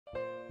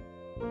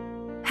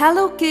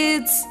Hello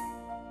kids!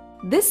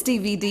 This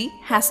DVD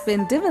has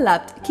been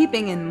developed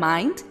keeping in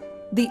mind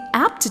the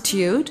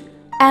aptitude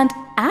and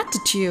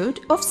attitude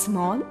of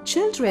small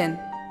children.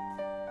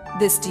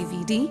 This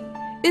DVD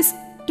is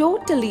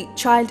totally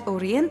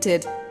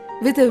child-oriented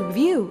with a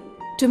view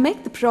to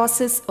make the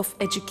process of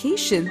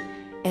education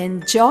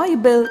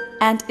enjoyable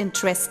and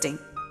interesting.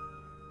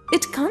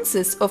 It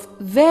consists of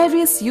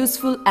various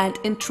useful and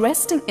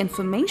interesting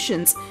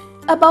informations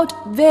about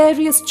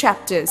various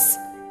chapters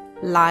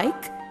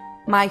like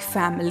My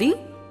Family,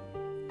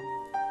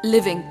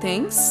 Living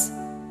Things,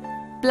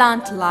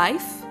 Plant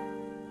Life,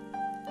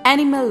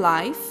 Animal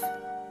Life,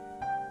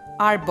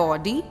 Our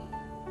Body,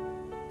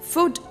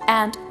 Food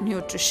and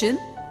Nutrition,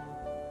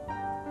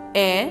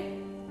 Air,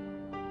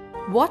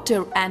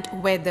 Water and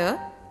Weather,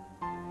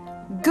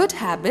 Good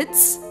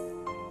Habits,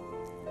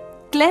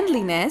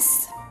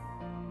 Cleanliness,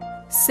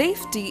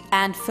 Safety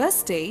and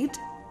First Aid,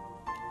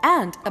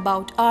 and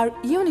about our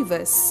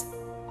universe.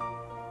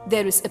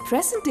 There is a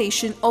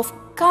presentation of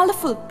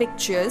colorful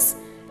pictures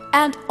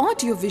and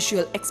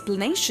audio-visual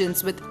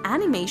explanations with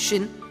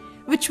animation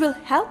which will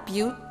help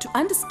you to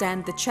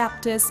understand the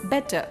chapters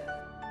better.